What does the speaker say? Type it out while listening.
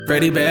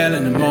Freddie Bell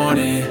in the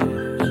morning,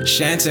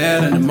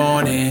 Chantel in the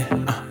morning,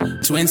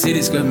 Twin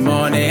Cities, good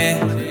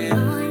morning.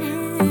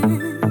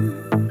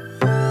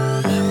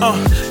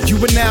 You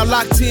are now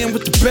locked in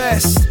with the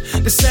best.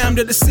 The sound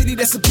of the city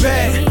that's a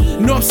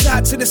bet. North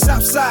side to the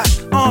south side.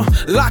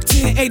 Locked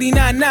in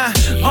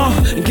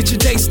 89.9. And get your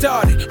day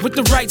started with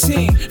the right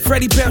team.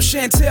 Freddie Bell,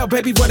 Chantel,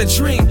 baby, what a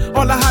dream.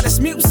 All the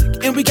hottest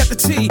music, and we got the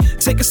tea.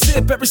 Take a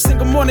sip every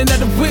single morning of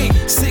the week.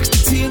 6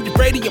 to 10, your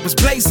radio was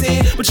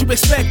blazing. What you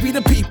expect, be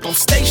the people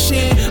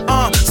station.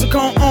 So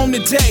go on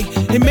today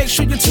and make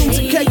sure you tune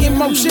to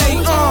KMOJ.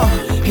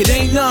 It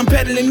ain't none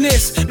better than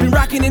this. Been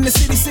rocking in the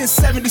city since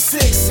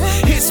 76.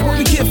 Hits when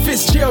we get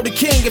Fitzgerald the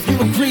king. If you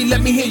agree,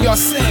 let me hear y'all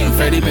sing.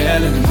 Freddie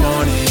Bell in the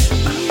morning,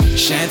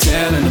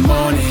 Chantel in the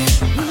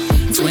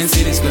morning, Twin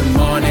Cities, good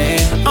morning.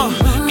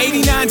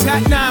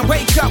 89.9,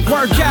 wake up,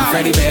 workout.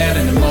 Freddie Bell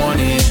in the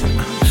morning,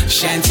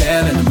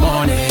 Chantel in the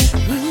morning,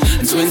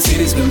 Twin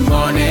Cities, good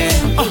morning.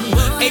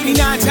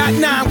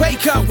 89.9,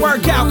 wake up,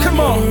 workout, come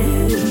on.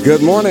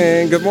 Good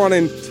morning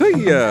to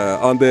you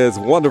on this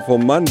wonderful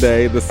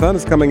Monday. The sun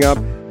is coming up.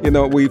 You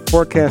know, we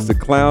forecasted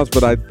clouds,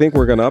 but I think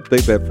we're going to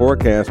update that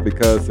forecast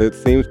because it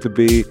seems to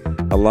be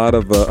a lot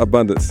of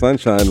abundant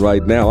sunshine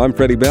right now. I'm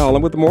Freddie Bell.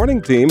 I'm with the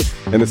morning team,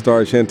 and the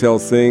star Chantel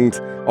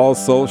sings.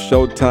 Also,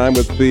 Showtime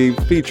with the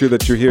feature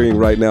that you're hearing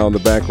right now in the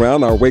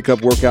background, our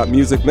wake-up workout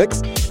music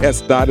mix.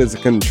 S. Dot is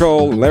in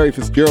control. Larry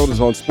Fitzgerald is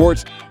on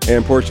sports,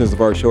 and portions of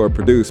our show are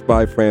produced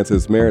by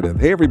Francis Meredith.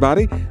 Hey,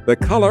 everybody. The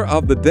color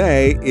of the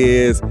day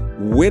is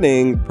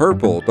winning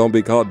purple. Don't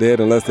be caught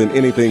dead unless in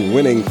anything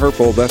winning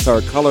purple. That's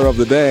our color of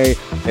the day.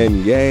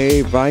 And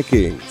yay,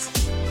 Vikings.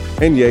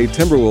 And yay,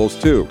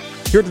 Timberwolves, too.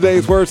 Here are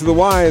today's words of the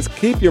wise.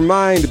 Keep your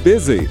mind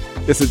busy.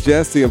 It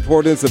suggests the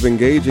importance of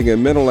engaging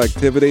in mental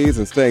activities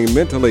and staying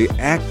mentally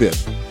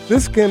active.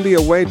 This can be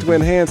a way to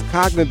enhance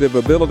cognitive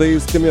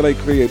abilities, stimulate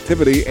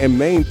creativity, and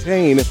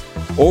maintain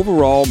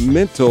overall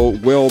mental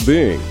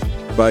well-being.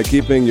 By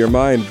keeping your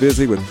mind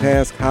busy with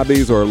tasks,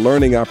 hobbies, or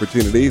learning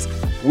opportunities,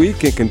 we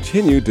can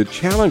continue to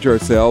challenge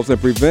ourselves and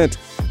prevent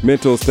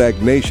mental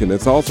stagnation.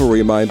 It's also a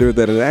reminder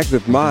that an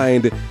active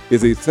mind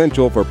is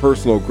essential for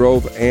personal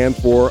growth and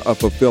for a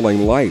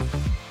fulfilling life.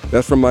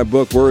 That's from my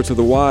book, Words of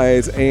the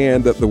Wise,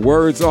 and the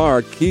words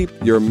are, keep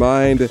your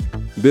mind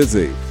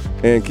busy.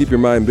 And keep your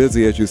mind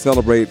busy as you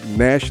celebrate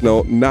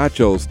National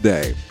Nachos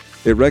Day.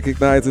 It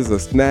recognizes a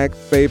snack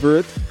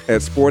favorite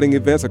at sporting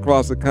events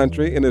across the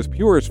country. In its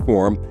purest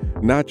form,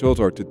 nachos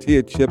are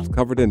tortilla chips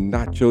covered in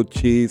nacho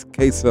cheese,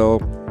 queso,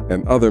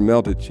 and other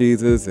melted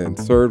cheeses and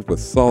served with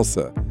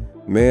salsa.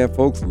 Man,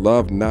 folks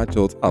love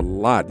nachos a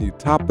lot. You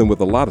top them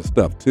with a lot of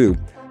stuff, too.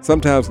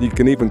 Sometimes you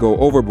can even go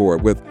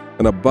overboard with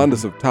an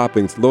abundance of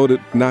toppings, loaded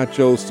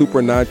nachos,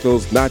 super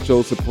nachos,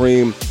 nacho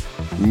supreme,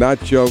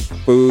 nacho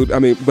food.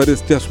 But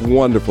it's just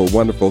wonderful,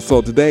 wonderful.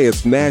 So today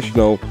is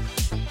National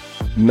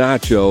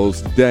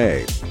Nachos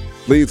Day.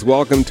 Please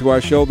welcome to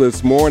our show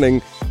this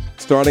morning.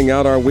 Starting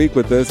out our week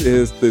with us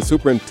is the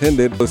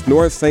superintendent of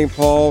North St.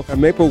 Paul,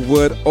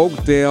 Maplewood,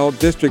 Oakdale,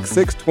 District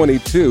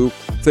 622.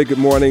 Say good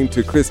morning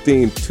to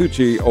Christine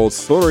Tucci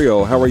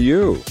Osorio. How are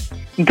you?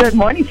 Good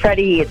morning,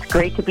 Freddie. It's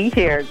great to be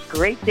here. It's a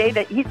great day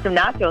to eat some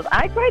nachos.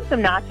 I tried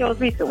some nachos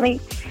recently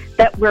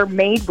that were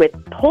made with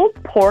pulled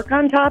pork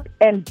on top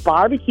and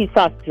barbecue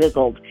sauce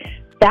drizzled.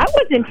 That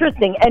was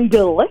interesting and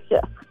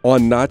delicious.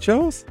 On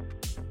nachos?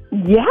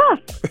 Yes.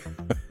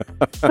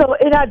 So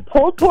it had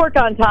pulled pork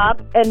on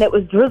top, and it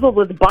was drizzled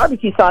with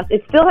barbecue sauce.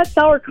 It still had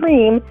sour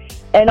cream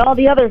and all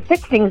the other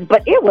fixings,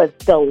 but it was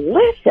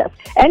delicious.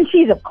 And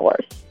cheese, of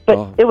course.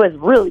 But It was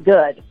really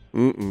good.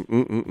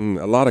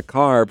 A lot of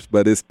carbs,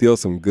 but it's still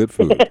some good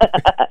food.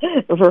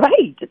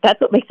 Right.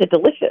 That's what makes it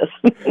delicious.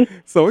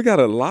 So we got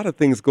a lot of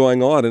things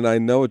going on, and I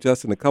know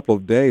just in a couple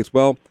of days.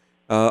 Well,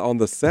 on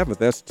the 7th,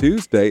 that's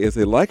Tuesday, is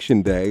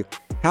Election Day.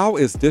 How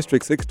is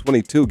District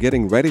 622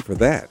 getting ready for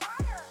that?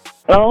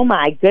 Oh,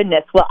 my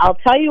goodness. Well, I'll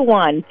tell you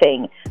one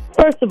thing.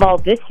 First of all,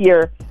 this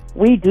year,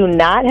 we do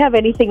not have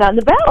anything on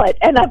the ballot,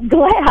 and I'm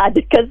glad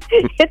because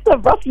it's a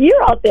rough year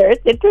out there.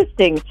 It's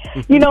interesting.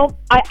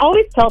 I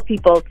always tell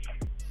people,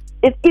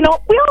 we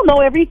all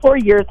know every 4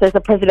 years there's a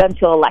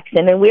presidential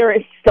election, and we're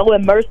so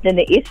immersed in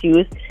the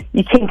issues,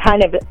 you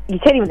can't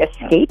even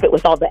escape it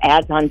with all the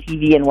ads on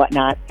TV and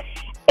whatnot.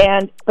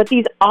 But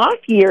these off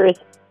years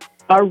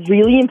are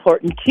really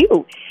important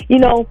too.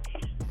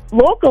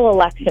 Local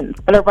elections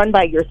that are run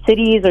by your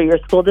cities or your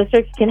school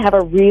districts can have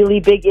a really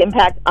big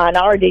impact on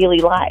our daily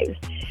lives.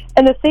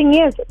 And the thing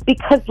is,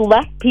 because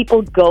less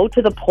people go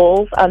to the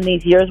polls on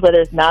these years where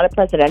there's not a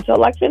presidential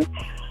election,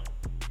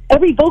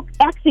 every vote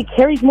actually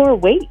carries more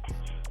weight.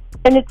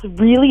 And it's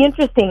really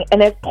interesting.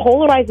 And as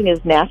polarizing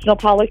as national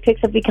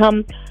politics have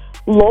become,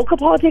 local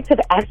politics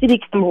have actually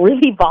become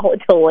really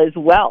volatile as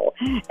well.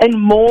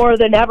 And more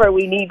than ever,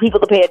 we need people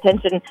to pay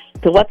attention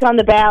to what's on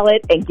the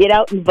ballot and get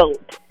out and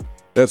vote.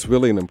 That's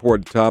really an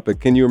important topic.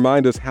 Can you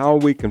remind us how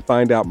we can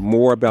find out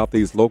more about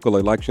these local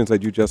elections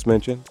that you just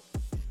mentioned?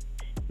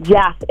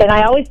 Yes, and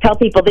I always tell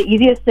people the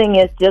easiest thing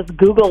is just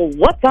Google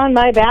what's on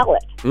my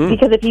ballot.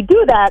 Because if you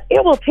do that,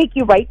 it will take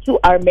you right to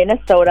our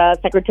Minnesota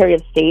Secretary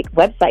of State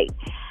website.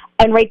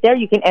 And right there,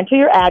 you can enter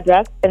your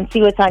address and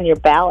see what's on your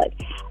ballot.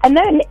 And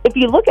then if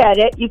you look at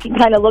it, you can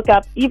kind of look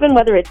up, even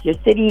whether it's your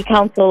city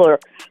council or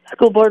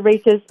school board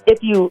races,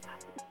 if you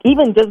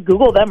even just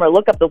Google them or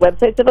look up the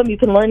websites of them, you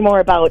can learn more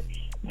about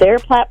their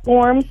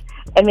platforms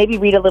and maybe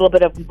read a little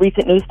bit of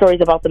recent news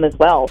stories about them as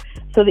well,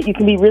 so that you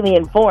can be really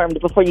informed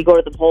before you go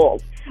to the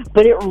polls.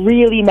 But it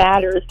really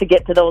matters to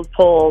get to those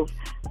polls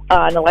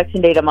on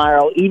Election Day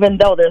tomorrow, even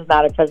though there's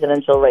not a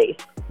presidential race.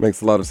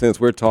 Makes a lot of sense.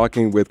 We're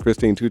talking with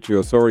Christine Tucci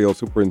Osorio,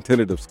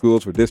 Superintendent of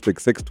Schools for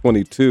District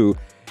 622.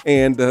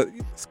 And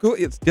school,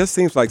 it just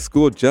seems like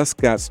school just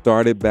got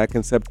started back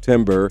in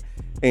September.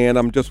 And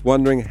I'm just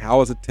wondering,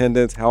 how is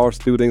attendance? How are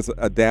students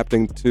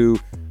adapting to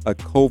a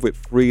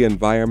COVID-free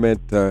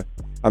environment?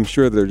 I'm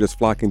sure they're just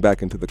flocking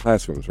back into the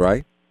classrooms,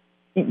 right?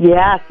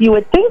 Yes, you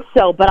would think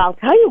so. But I'll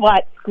tell you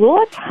what,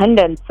 school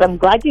attendance, I'm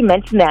glad you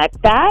mentioned that.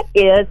 That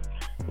is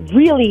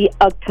really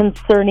a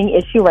concerning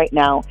issue right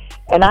now.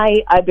 And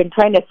I've been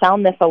trying to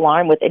sound this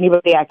alarm with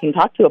anybody I can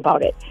talk to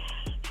about it.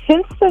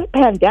 Since the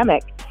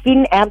pandemic,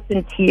 student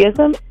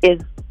absenteeism is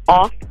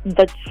off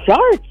the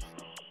charts.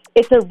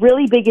 It's a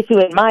really big issue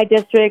in my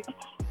district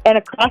and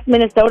across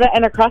Minnesota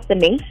and across the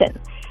nation.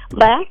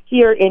 Last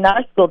year in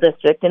our school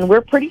district, and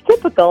we're pretty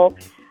typical,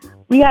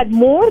 we had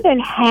more than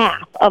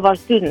half of our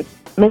students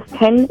miss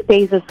 10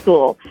 days of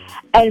school,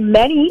 and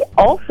many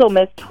also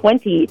missed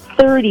 20,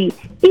 30,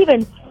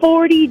 even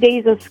 40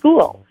 days of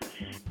school.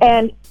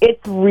 And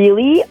it's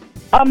really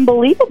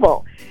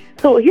unbelievable.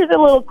 So here's a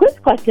little quiz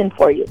question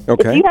for you.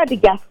 Okay. If you had to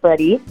guess,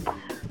 Freddie,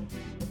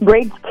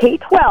 grades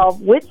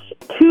K-12, which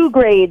two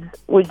grades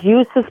would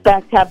you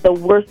suspect have the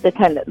worst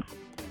attendance?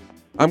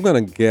 I'm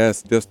going to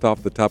guess just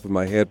off the top of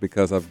my head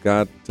because I've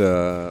got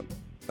a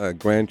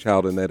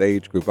grandchild in that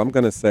age group. I'm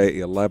going to say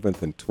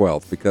 11th and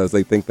 12th because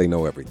they think they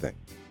know everything.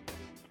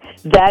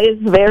 That is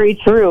very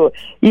true.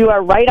 You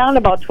are right on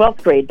about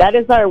 12th grade. That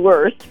is our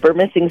worst for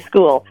missing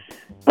school.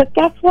 But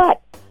guess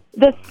what?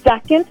 The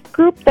second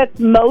group that's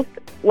most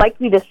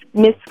likely to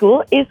miss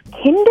school is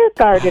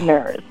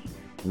kindergarteners.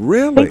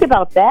 Really? Think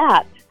about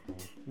that.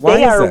 Why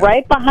they is are that?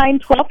 right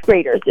behind 12th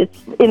graders.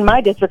 It's in my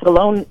district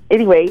alone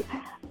anyway.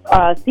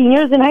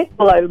 Seniors in high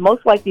school are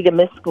most likely to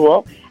miss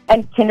school,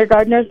 and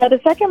kindergartners are the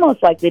second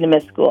most likely to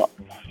miss school.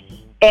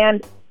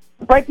 And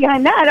right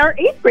behind that are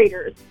 8th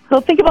graders.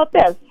 So think about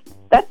this.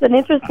 That's an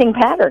interesting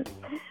pattern.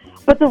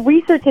 But the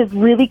research is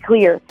really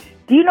clear.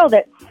 Do you know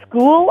that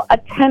school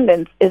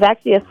attendance is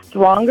actually a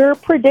stronger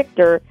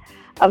predictor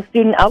of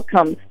student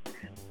outcomes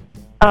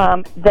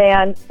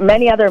than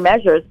many other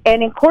measures?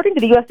 And according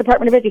to the U.S.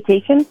 Department of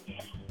Education,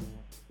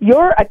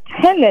 your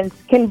attendance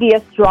can be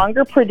a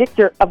stronger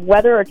predictor of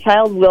whether a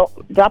child will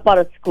drop out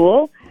of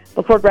school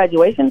before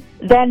graduation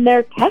than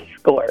their test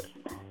scores.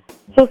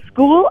 So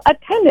school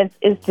attendance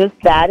is just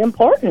that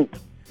important.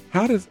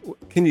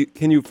 Can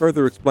you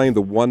further explain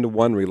the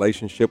one-to-one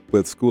relationship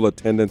with school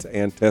attendance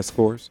and test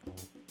scores?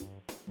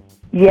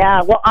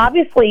 Yeah, well,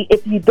 obviously,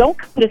 if you don't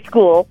come to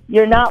school,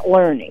 you're not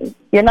learning.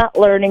 You're not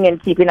learning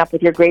and keeping up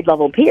with your grade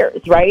level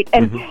peers, right?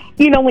 And,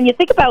 when you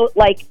think about,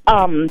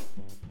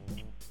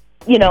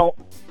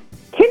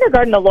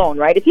 kindergarten alone,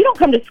 right? If you don't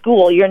come to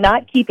school, you're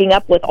not keeping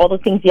up with all the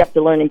things you have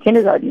to learn in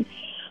kindergarten.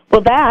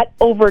 Well, that,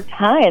 over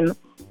time,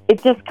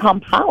 it just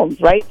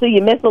compounds, right? So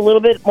you miss a little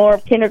bit more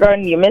of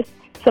kindergarten, you miss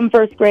some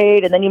first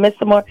grade, and then you miss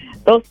some more.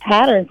 Those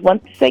patterns,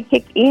 once they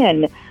kick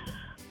in,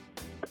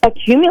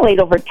 accumulate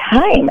over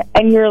time,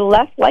 and you're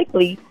less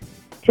likely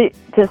to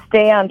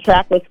stay on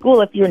track with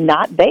school if you're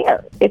not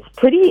there. It's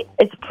pretty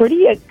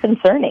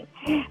concerning.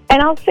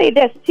 And I'll say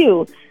this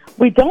too: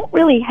 we don't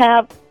really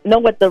know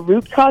what the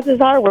root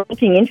causes are. We're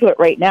looking into it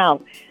right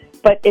now,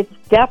 but it's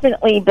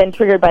definitely been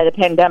triggered by the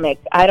pandemic.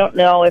 I don't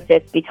know if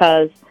it's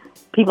because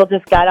people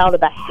just got out of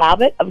the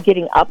habit of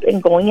getting up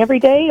and going every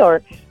day,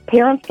 or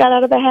parents got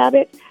out of the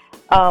habit,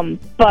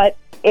 but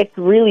it's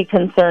really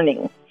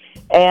concerning.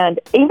 And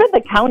even the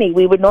county,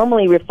 we would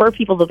normally refer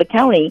people to the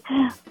county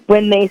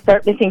when they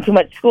start missing too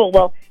much school.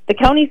 Well, the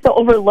county's so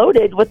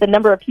overloaded with the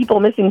number of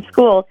people missing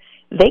school,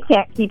 they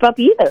can't keep up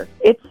either.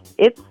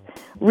 It's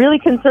really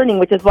concerning,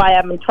 which is why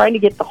I'm trying to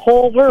get the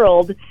whole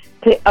world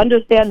to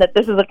understand that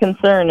this is a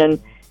concern.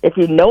 And if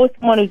you know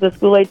someone who's a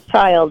school-age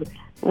child,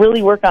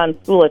 really work on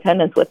school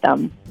attendance with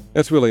them.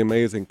 That's really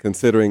amazing,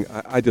 considering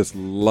I just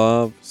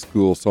love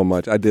school so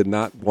much. I did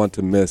not want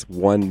to miss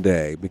one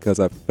day because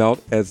I felt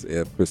as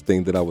if,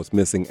 Christine, that I was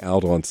missing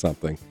out on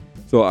something.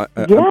 So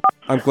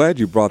I'm glad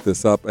you brought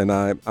this up, and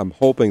I'm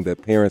hoping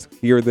that parents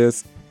hear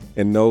this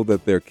and know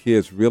that their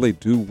kids really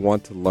do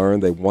want to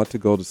learn. They want to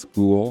go to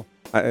school.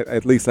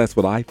 At least that's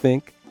what I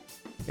think.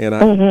 And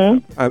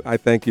I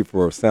thank you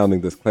for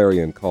sounding this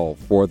clarion call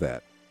for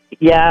that.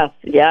 Yes.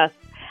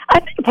 I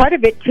think part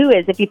of it, too,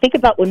 is if you think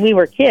about when we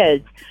were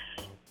kids,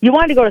 you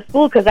wanted to go to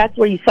school because that's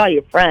where you saw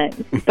your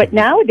friends. But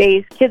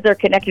nowadays, kids are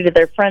connected to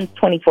their friends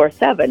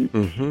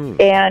 24/7.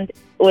 And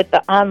with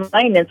the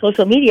online and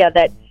social media,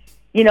 that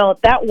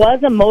that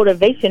was a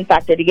motivation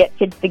factor to get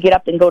kids to get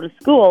up and go to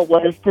school,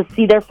 was to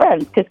see their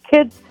friends, because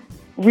kids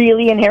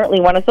really inherently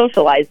want to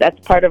socialize. That's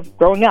part of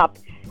growing up.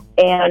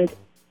 And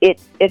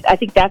I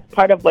think that's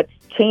part of what's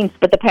changed.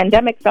 But the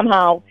pandemic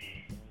somehow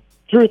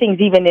threw things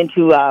even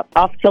into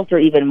off-kilter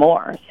even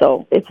more.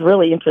 So it's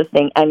really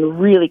interesting and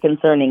really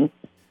concerning.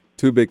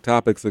 Two big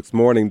topics this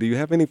morning. Do you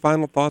have any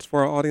final thoughts for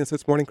our audience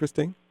this morning,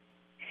 Christine?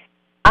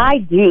 I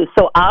do.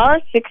 So our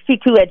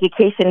 62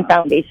 Education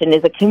Foundation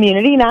is a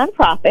community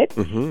nonprofit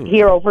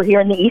over here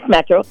in the East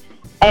Metro,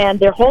 and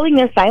they're holding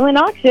their silent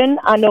auction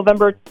on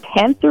November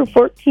 10th through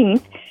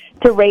 14th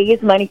to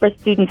raise money for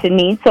students in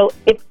need. So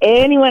if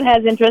anyone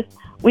has interest,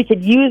 we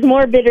could use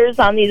more bidders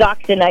on these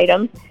auction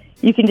items.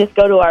 You can just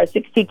go to our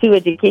 62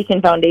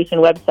 Education Foundation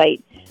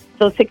website,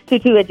 so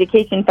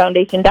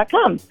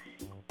 622educationfoundation.com.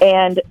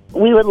 And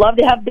we would love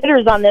to have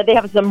bidders on there. They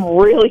have some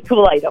really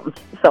cool items.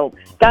 So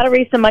got to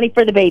raise some money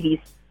for the babies.